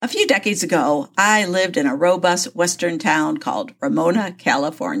A few decades ago, I lived in a robust western town called Ramona,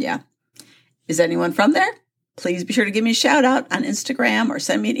 California. Is anyone from there? Please be sure to give me a shout out on Instagram or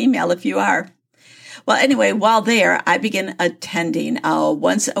send me an email if you are. Well, anyway, while there, I began attending a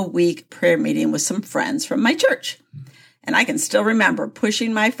once-a-week prayer meeting with some friends from my church. And I can still remember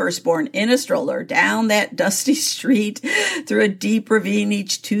pushing my firstborn in a stroller down that dusty street through a deep ravine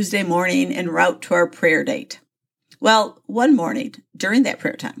each Tuesday morning en route to our prayer date. Well, one morning during that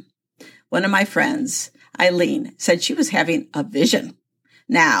prayer time, one of my friends, Eileen, said she was having a vision.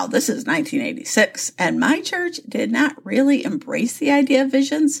 Now, this is 1986, and my church did not really embrace the idea of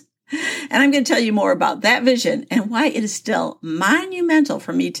visions. And I'm going to tell you more about that vision and why it is still monumental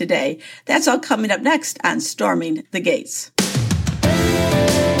for me today. That's all coming up next on Storming the Gates.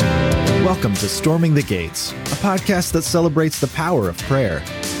 Welcome to Storming the Gates, a podcast that celebrates the power of prayer.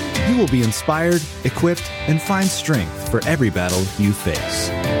 You will be inspired, equipped, and find strength for every battle you face.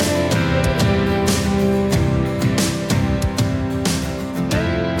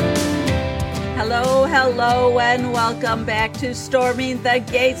 Hello, and welcome back to Storming the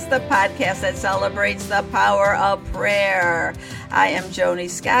Gates, the podcast that celebrates the power of prayer. I am Joni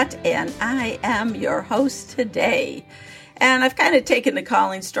Scott, and I am your host today. And I've kind of taken to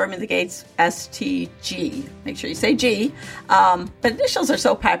calling Storming the Gates STG. Make sure you say G. But initials are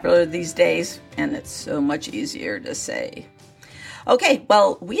so popular these days, and it's so much easier to say. Okay,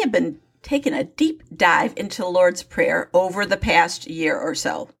 well, we have been taking a deep dive into the Lord's Prayer over the past year or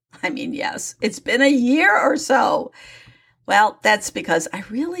so. I mean, yes, it's been a year or so. Well, that's because I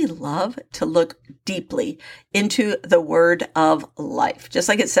really love to look deeply into the word of life, just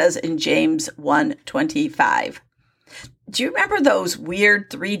like it says in James 1:25. Do you remember those weird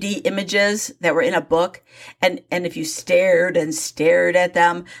 3D images that were in a book? And if you stared and stared at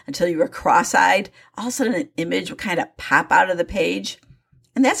them until you were cross-eyed, all of a sudden an image would kind of pop out of the page?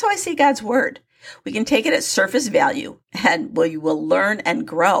 And that's how I see God's word. We can take it at surface value and you will learn and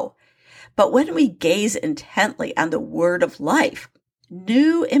grow. But when we gaze intently on the word of life,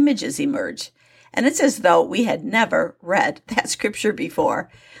 new images emerge. And it's as though we had never read that scripture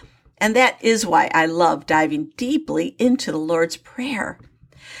before. And that is why I love diving deeply into the Lord's Prayer.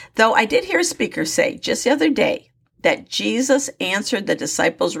 Though I did hear a speaker say just the other day that Jesus answered the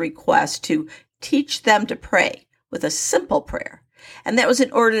disciples' request to teach them to pray with a simple prayer. And that was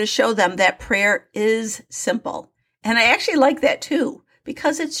in order to show them that prayer is simple. And I actually like that too,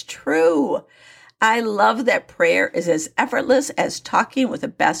 because it's true. I love that prayer is as effortless as talking with a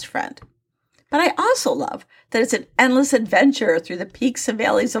best friend. But I also love that it's an endless adventure through the peaks and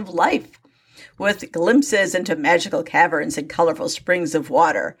valleys of life, with glimpses into magical caverns and colorful springs of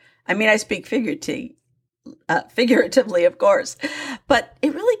water. I mean, I speak figuratively, of course, but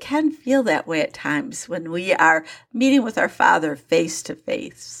it really can feel that way at times when we are meeting with our Father face to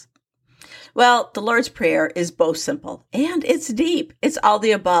face. Well, the Lord's Prayer is both simple and it's deep. It's all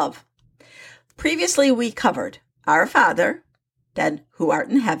the above. Previously, we covered Our Father, then who art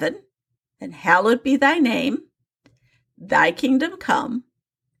in heaven, and hallowed be thy name, thy kingdom come,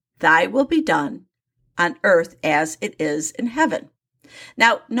 thy will be done on earth as it is in heaven.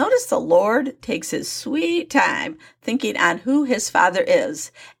 Now, notice the Lord takes his sweet time thinking on who his Father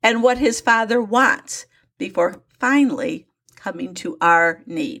is and what his Father wants before finally coming to our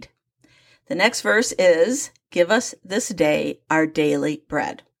need. The next verse is, give us this day our daily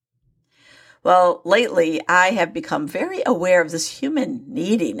bread. Well, lately I have become very aware of this human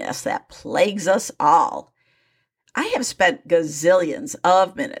neediness that plagues us all. I have spent gazillions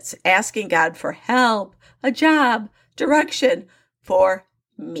of minutes asking God for help, a job, direction, for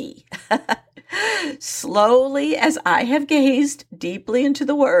me. Slowly, as I have gazed deeply into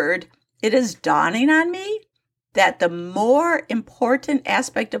the Word, it is dawning on me that the more important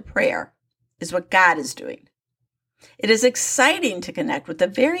aspect of prayer is what God is doing. It is exciting to connect with the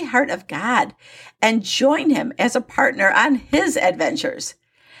very heart of God and join Him as a partner on His adventures.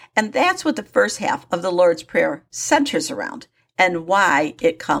 And that's what the first half of the Lord's Prayer centers around and why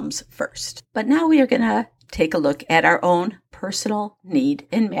it comes first. But now we are going to take a look at our own personal need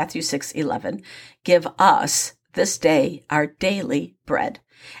in Matthew 6:11. Give us this day our daily bread.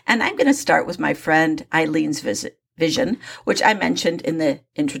 And I'm going to start with my friend Eileen's vision, which I mentioned in the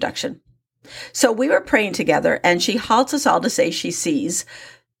introduction. So we were praying together, and she halts us all to say she sees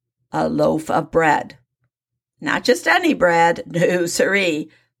a loaf of bread. Not just any bread, no siree,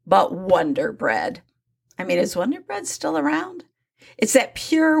 but Wonder Bread. I mean, is Wonder Bread still around? It's that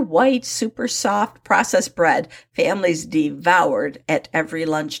pure, white, super soft processed bread families devoured at every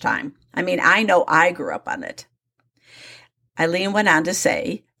lunchtime. I mean, I know I grew up on it. Eileen went on to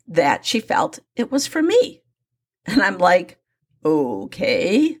say that she felt it was for me. And I'm like,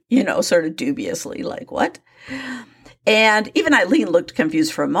 okay, sort of dubiously, like, what? And even Eileen looked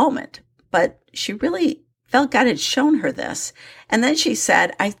confused for a moment, but she really felt God had shown her this. And then she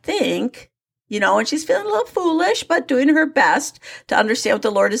said, I think, and she's feeling a little foolish, but doing her best to understand what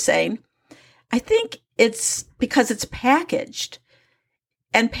the Lord is saying. I think it's because it's packaged.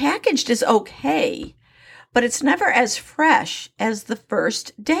 And packaged is okay, but it's never as fresh as the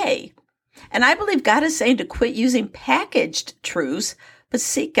first day. And I believe God is saying to quit using packaged truths, but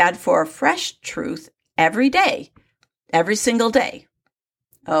seek God for a fresh truth every day, every single day.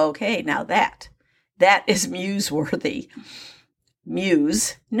 Okay, now that is muse-worthy.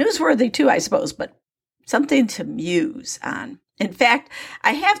 Newsworthy too, I suppose, but something to muse on. In fact,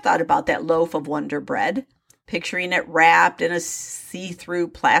 I have thought about that loaf of Wonder Bread, picturing it wrapped in a see-through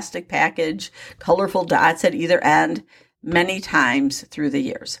plastic package, colorful dots at either end, many times through the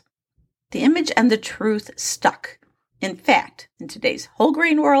years. The image and the truth stuck. In fact, in today's whole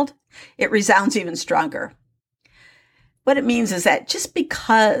grain world, it resounds even stronger. What it means is that just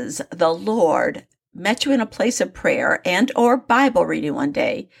because the Lord met you in a place of prayer and or Bible reading one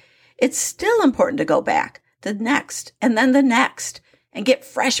day, it's still important to go back the next and then the next and get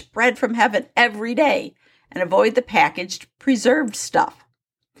fresh bread from heaven every day and avoid the packaged, preserved stuff.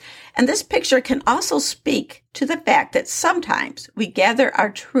 And this picture can also speak to the fact that sometimes we gather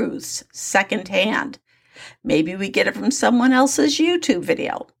our truths secondhand. Maybe we get it from someone else's YouTube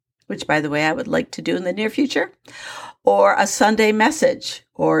video, which, by the way, I would like to do in the near future, or a Sunday message,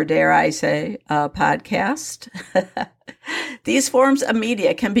 or dare I say, a podcast. These forms of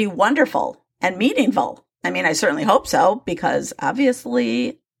media can be wonderful and meaningful. I mean, I certainly hope so, because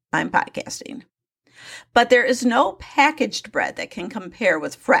obviously I'm podcasting. But there is no packaged bread that can compare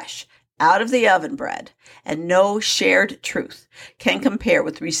with fresh, out of the oven bread, and no shared truth can compare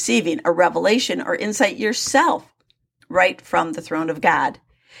with receiving a revelation or insight yourself right from the throne of God.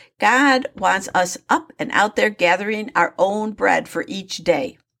 God wants us up and out there gathering our own bread for each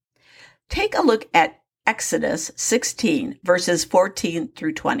day. Take a look at Exodus 16, verses 14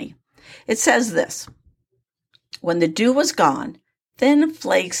 through 20. It says this, "When the dew was gone, thin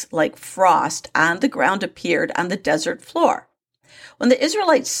flakes like frost on the ground appeared on the desert floor. When the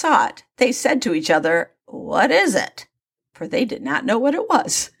Israelites saw it, they said to each other, 'What is it?' For they did not know what it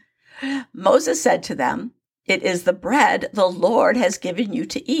was. Moses said to them, 'It is the bread the Lord has given you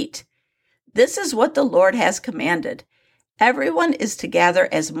to eat. This is what the Lord has commanded. Everyone is to gather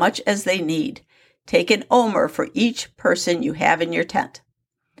as much as they need. Take an omer for each person you have in your tent.'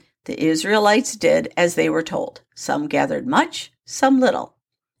 The Israelites did as they were told. Some gathered much, some little.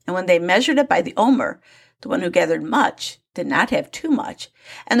 And when they measured it by the omer, the one who gathered much did not have too much,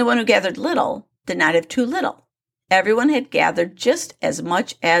 and the one who gathered little did not have too little. Everyone had gathered just as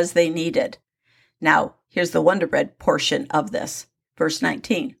much as they needed." Now, here's the Wonder Bread portion of this. Verse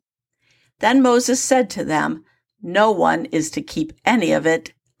 19. "Then Moses said to them, 'No one is to keep any of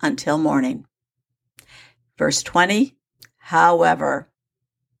it until morning.'" Verse 20. "However,"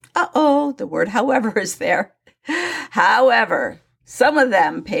 the word however is there. "However, some of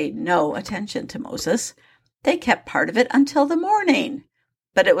them paid no attention to Moses. They kept part of it until the morning,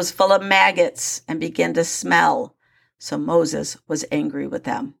 but it was full of maggots and began to smell. So Moses was angry with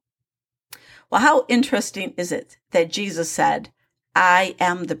them." Well, how interesting is it that Jesus said, "I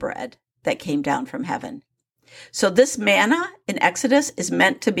am the bread that came down from heaven." So this manna in Exodus is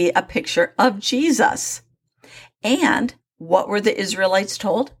meant to be a picture of Jesus. And what were the Israelites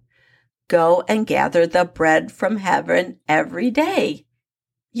told? Go and gather the bread from heaven every day.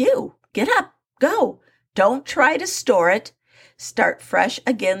 You, get up, go. Don't try to store it. Start fresh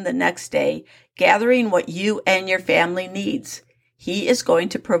again the next day, gathering what you and your family needs. He is going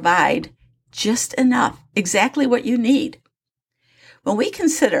to provide just enough, exactly what you need. When we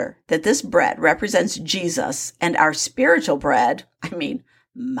consider that this bread represents Jesus and our spiritual bread,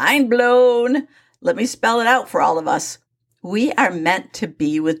 mind blown. Let me spell it out for all of us. We are meant to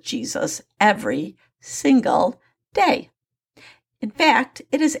be with Jesus every single day. In fact,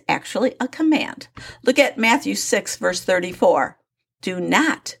 it is actually a command. Look at Matthew 6, verse 34. "Do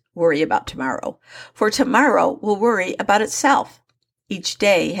not worry about tomorrow, for tomorrow will worry about itself. Each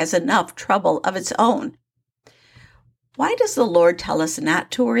day has enough trouble of its own." Why does the Lord tell us not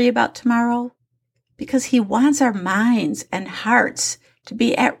to worry about tomorrow? Because He wants our minds and hearts to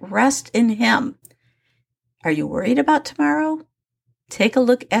be at rest in Him. Are you worried about tomorrow? Take a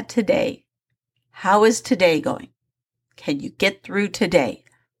look at today. How is today going? Can you get through today?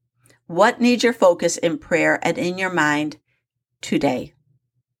 What needs your focus in prayer and in your mind today?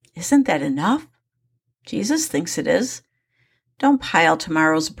 Isn't that enough? Jesus thinks it is. Don't pile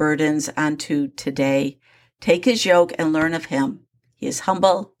tomorrow's burdens onto today. Take His yoke and learn of Him. He is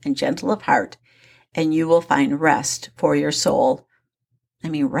humble and gentle of heart, and you will find rest for your soul. I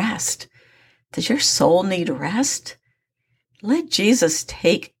mean, rest. Does your soul need rest? Let Jesus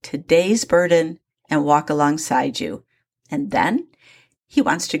take today's burden and walk alongside you. And then he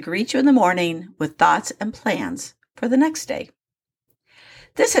wants to greet you in the morning with thoughts and plans for the next day.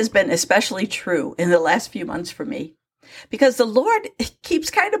 This has been especially true in the last few months for me because the Lord keeps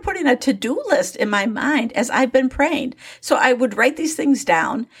kind of putting a to-do list in my mind as I've been praying. So I would write these things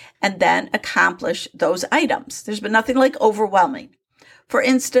down and then accomplish those items. There's been nothing like overwhelming. For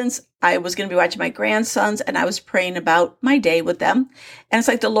instance, I was going to be watching my grandsons and I was praying about my day with them. And it's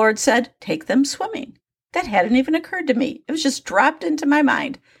like the Lord said, take them swimming. That hadn't even occurred to me. It was just dropped into my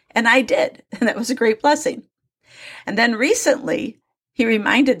mind. And I did. And that was a great blessing. And then recently, he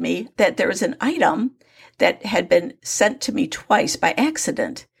reminded me that there was an item that had been sent to me twice by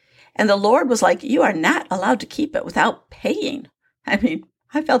accident. And the Lord was like, you are not allowed to keep it without paying. I mean,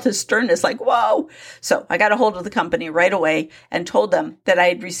 I felt his sternness like, whoa. So I got a hold of the company right away and told them that I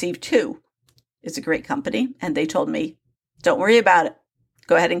had received 2. It's a great company. And they told me, don't worry about it.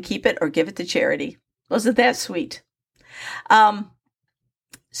 Go ahead and keep it or give it to charity. Wasn't that sweet?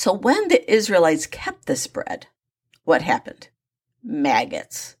 So when the Israelites kept this bread, what happened?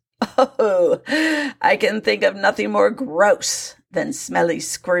 Maggots. Oh, I can think of nothing more gross than smelly,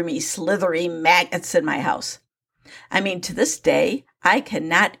 squirmy, slithery maggots in my house. I mean, to this day, I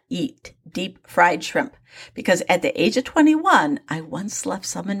cannot eat deep fried shrimp because at the age of 21, I once left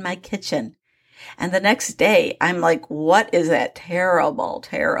some in my kitchen. And the next day, I'm like, what is that terrible,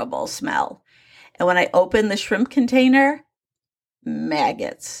 terrible smell? And when I open the shrimp container,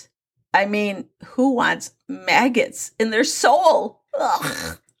 maggots. I mean, who wants maggots in their soul?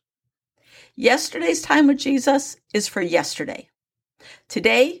 Ugh. Yesterday's time with Jesus is for yesterday.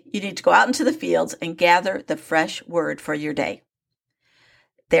 Today, you need to go out into the fields and gather the fresh word for your day.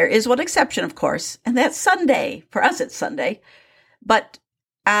 There is one exception, of course, and that's Sunday. For us, it's Sunday. But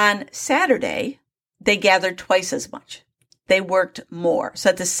on Saturday, they gathered twice as much. They worked more. So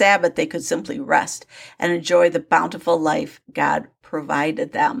at the Sabbath, they could simply rest and enjoy the bountiful life God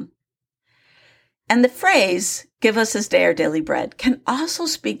provided them. And the phrase, give us this day our daily bread, can also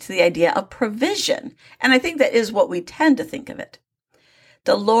speak to the idea of provision. And I think that is what we tend to think of it.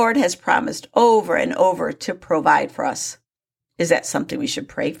 The Lord has promised over and over to provide for us. Is that something we should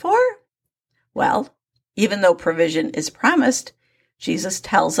pray for? Well, even though provision is promised, Jesus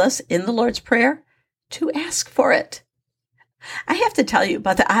tells us in the Lord's Prayer to ask for it. I have to tell you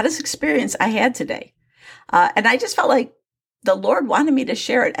about the oddest experience I had today. And I just felt like the Lord wanted me to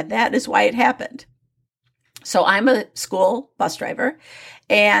share it, and that is why it happened. So I'm a school bus driver,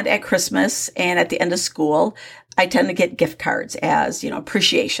 and at Christmas and at the end of school, I tend to get gift cards as,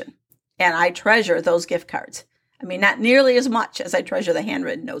 appreciation. And I treasure those gift cards. I mean, not nearly as much as I treasure the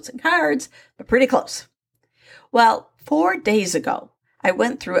handwritten notes and cards, but pretty close. Well, 4 days ago, I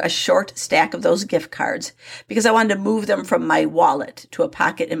went through a short stack of those gift cards because I wanted to move them from my wallet to a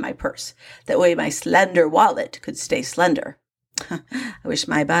pocket in my purse. That way my slender wallet could stay slender. I wish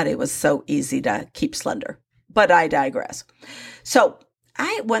my body was so easy to keep slender, but I digress. So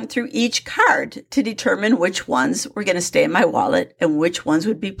I went through each card to determine which ones were going to stay in my wallet and which ones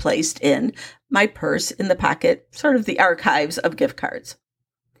would be placed in my purse in the pocket, sort of the archives of gift cards.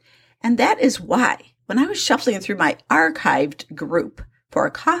 And that is why when I was shuffling through my archived group for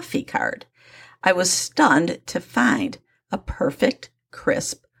a coffee card, I was stunned to find a perfect,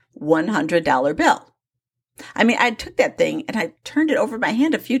 crisp $100 bill. I mean, I took that thing and I turned it over my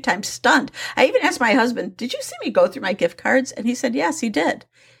hand a few times, stunned. I even asked my husband, did you see me go through my gift cards? And he said, yes, he did.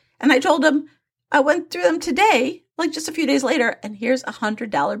 And I told him, I went through them today, like just a few days later, and here's a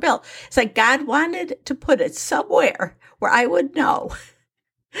 $100 bill. It's like God wanted to put it somewhere where I would know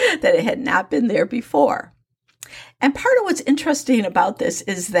that it had not been there before. And part of what's interesting about this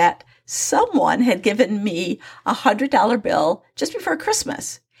is that someone had given me a $100 bill just before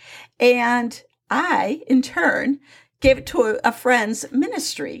Christmas. And I, in turn, gave it to a friend's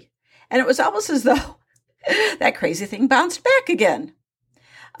ministry. And it was almost as though that crazy thing bounced back again.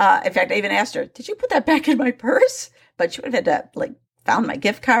 In fact, I even asked her, did you put that back in my purse? But she would have had to, found my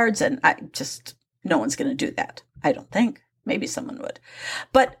gift cards, and no one's going to do that. I don't think. Maybe someone would.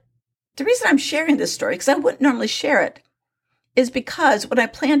 But the reason I'm sharing this story, because I wouldn't normally share it, is because when I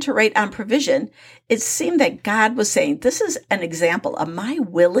planned to write on provision, it seemed that God was saying, this is an example of my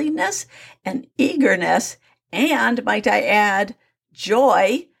willingness and eagerness, and might I add,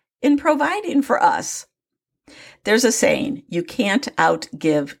 joy in providing for us. There's a saying, you can't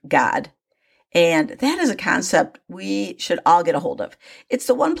outgive God. And that is a concept we should all get a hold of. It's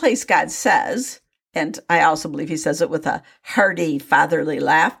the one place God says, And I also believe he says it with a hearty, fatherly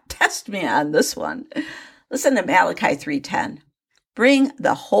laugh. Test me on this one. Listen to Malachi 3:10. Bring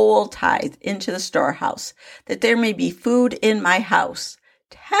the whole tithe into the storehouse, that there may be food in my house.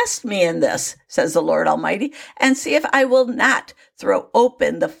 Test me in this, says the Lord Almighty, and see if I will not throw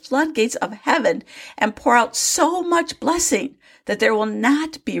open the floodgates of heaven and pour out so much blessing that there will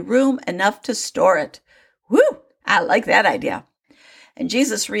not be room enough to store it. Woo! I like that idea. And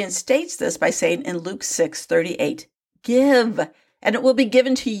Jesus reinstates this by saying in Luke 6:38, give, and it will be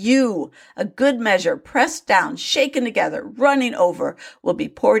given to you. A good measure, pressed down, shaken together, running over, will be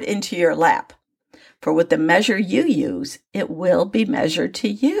poured into your lap. For with the measure you use, it will be measured to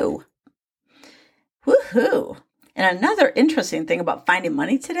you. Woohoo! And another interesting thing about finding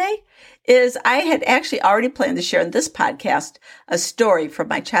money today is I had actually already planned to share in this podcast a story from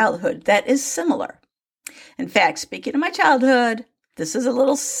my childhood that is similar. In fact, speaking of my childhood, this is a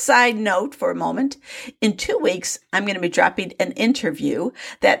little side note for a moment. In 2 weeks, I'm going to be dropping an interview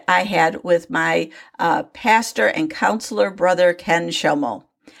that I had with my pastor and counselor brother, Ken Shomo.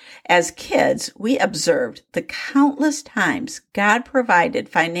 As kids, we observed the countless times God provided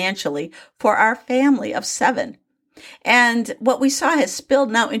financially for our family of 7. And what we saw has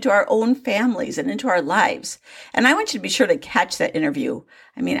spilled now into our own families and into our lives. And I want you to be sure to catch that interview.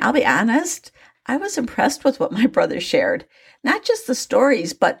 I mean, I'll be honest, I was impressed with what my brother shared. Not just the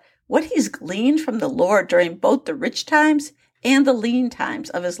stories, but what he's gleaned from the Lord during both the rich times and the lean times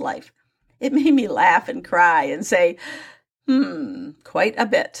of his life. It made me laugh and cry and say, quite a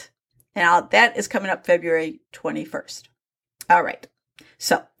bit. Now, that is coming up February 21st. All right.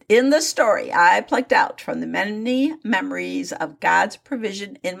 So, in the story I plucked out from the many memories of God's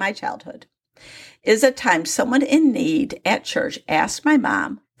provision in my childhood is a time someone in need at church asked my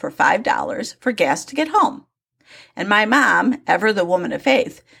mom for $5 for gas to get home. And my mom, ever the woman of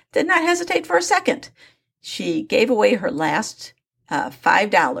faith, did not hesitate for a second. She gave away her last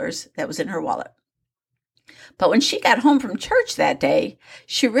 $5 that was in her wallet. But when she got home from church that day,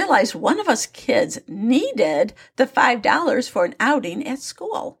 she realized one of us kids needed the $5 for an outing at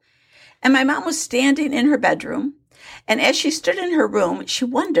school. And my mom was standing in her bedroom. And as she stood in her room, she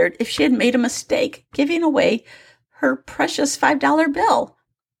wondered if she had made a mistake giving away her precious $5 bill.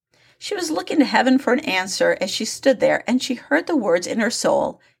 She was looking to heaven for an answer as she stood there, and she heard the words in her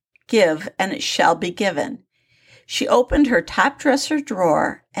soul, give, and it shall be given. She opened her top dresser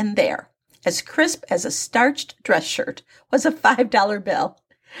drawer, and there, as crisp as a starched dress shirt, was a $5 bill.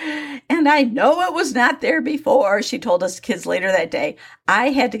 And I know it was not there before, she told us kids later that day. I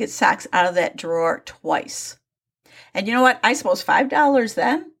had to get socks out of that drawer twice. And you know what? I suppose $5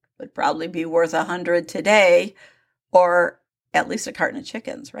 then would probably be worth $100 today, or at least a carton of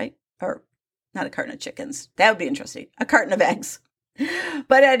chickens, right? Or not a carton of chickens. That would be interesting. A carton of eggs.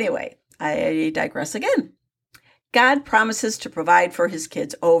 But anyway, I digress again. God promises to provide for his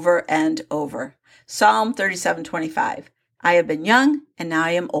kids over and over. Psalm 37:25. I have been young and now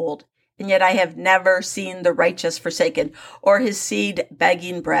I am old, and yet I have never seen the righteous forsaken or his seed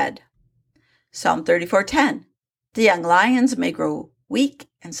begging bread. Psalm 34:10. The young lions may grow weak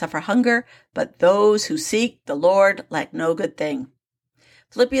and suffer hunger, but those who seek the Lord lack no good thing.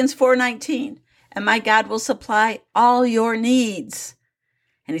 Philippians 4:19. And my God will supply all your needs.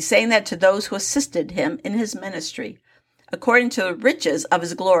 And he's saying that to those who assisted him in his ministry, according to the riches of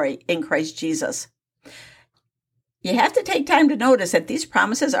his glory in Christ Jesus. You have to take time to notice that these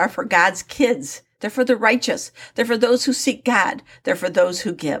promises are for God's kids. They're for the righteous. They're for those who seek God. They're for those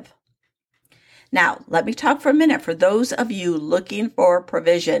who give. Now, let me talk for a minute for those of you looking for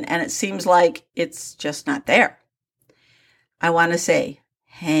provision, and it seems like it's just not there. I want to say,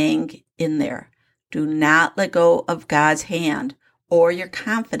 hang in there. Do not let go of God's hand or your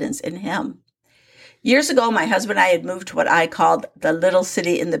confidence in him. Years ago, my husband and I had moved to what I called the little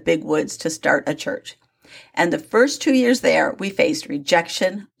city in the big woods to start a church. And the first 2 years there, we faced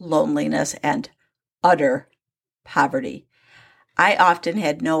rejection, loneliness, and utter poverty. I often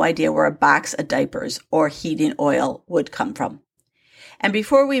had no idea where a box of diapers or heating oil would come from. And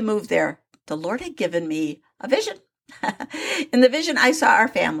before we moved there, the Lord had given me a vision. In the vision, I saw our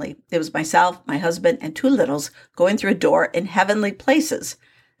family. It was myself, my husband, and 2 littles going through a door in heavenly places.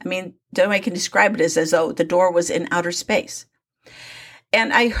 I mean, the way I can describe it is as though the door was in outer space.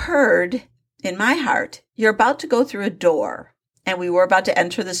 And I heard in my heart, you're about to go through a door. And we were about to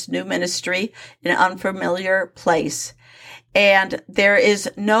enter this new ministry in an unfamiliar place. And there is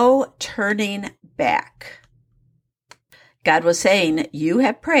no turning back. God was saying, you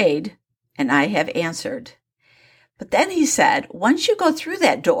have prayed and I have answered. But then he said, once you go through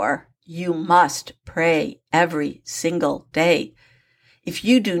that door, you must pray every single day. If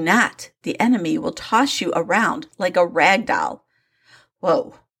you do not, the enemy will toss you around like a rag doll.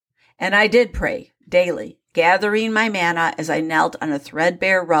 Whoa. And I did pray daily, gathering my manna as I knelt on a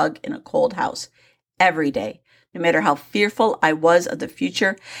threadbare rug in a cold house every day, no matter how fearful I was of the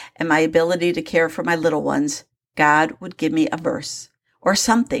future and my ability to care for my little ones. God would give me a verse or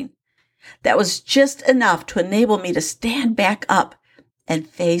something that was just enough to enable me to stand back up and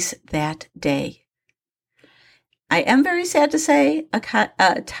face that day. I am very sad to say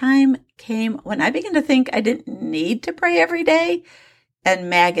a time came when I began to think I didn't need to pray every day, and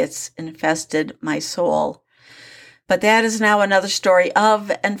maggots infested my soul. But that is now another story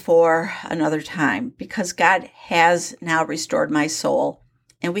of and for another time, because God has now restored my soul.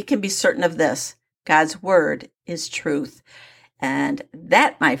 And we can be certain of this: God's word is truth. And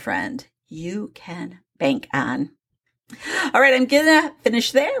that, my friend, you can bank on. All right, I'm going to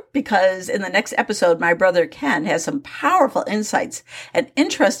finish there because in the next episode, my brother Ken has some powerful insights and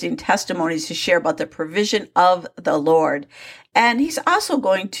interesting testimonies to share about the provision of the Lord. And he's also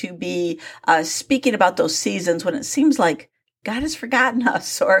going to be speaking about those seasons when it seems like God has forgotten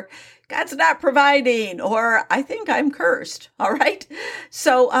us, or God's not providing, or I think I'm cursed. All right.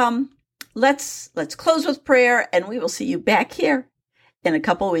 So let's close with prayer, and we will see you back here in a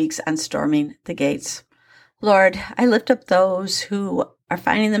couple weeks on Storming the Gates. Lord, I lift up those who are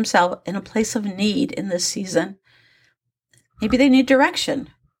finding themselves in a place of need in this season. Maybe they need direction.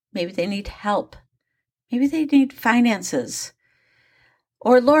 Maybe they need help. Maybe they need finances.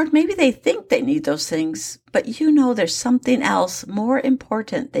 Or Lord, maybe they think they need those things, but you know there's something else more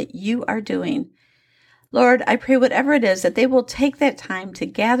important that you are doing. Lord, I pray whatever it is that they will take that time to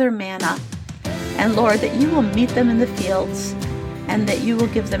gather manna. And Lord, that you will meet them in the fields and that you will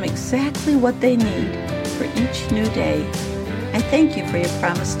give them exactly what they need for each new day. I thank you for your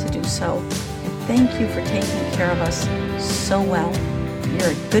promise to do so. And thank you for taking care of us so well.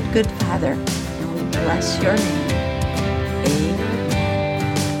 You're a good, good Father, and we bless your name.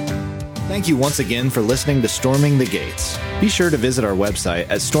 Amen. Thank you once again for listening to Storming the Gates. Be sure to visit our website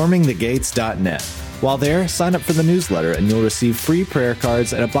at stormingthegates.net. While there, sign up for the newsletter and you'll receive free prayer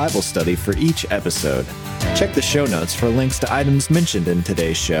cards and a Bible study for each episode. Check the show notes for links to items mentioned in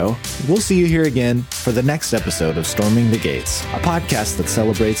today's show. We'll see you here again for the next episode of Storming the Gates, a podcast that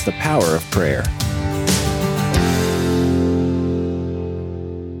celebrates the power of prayer.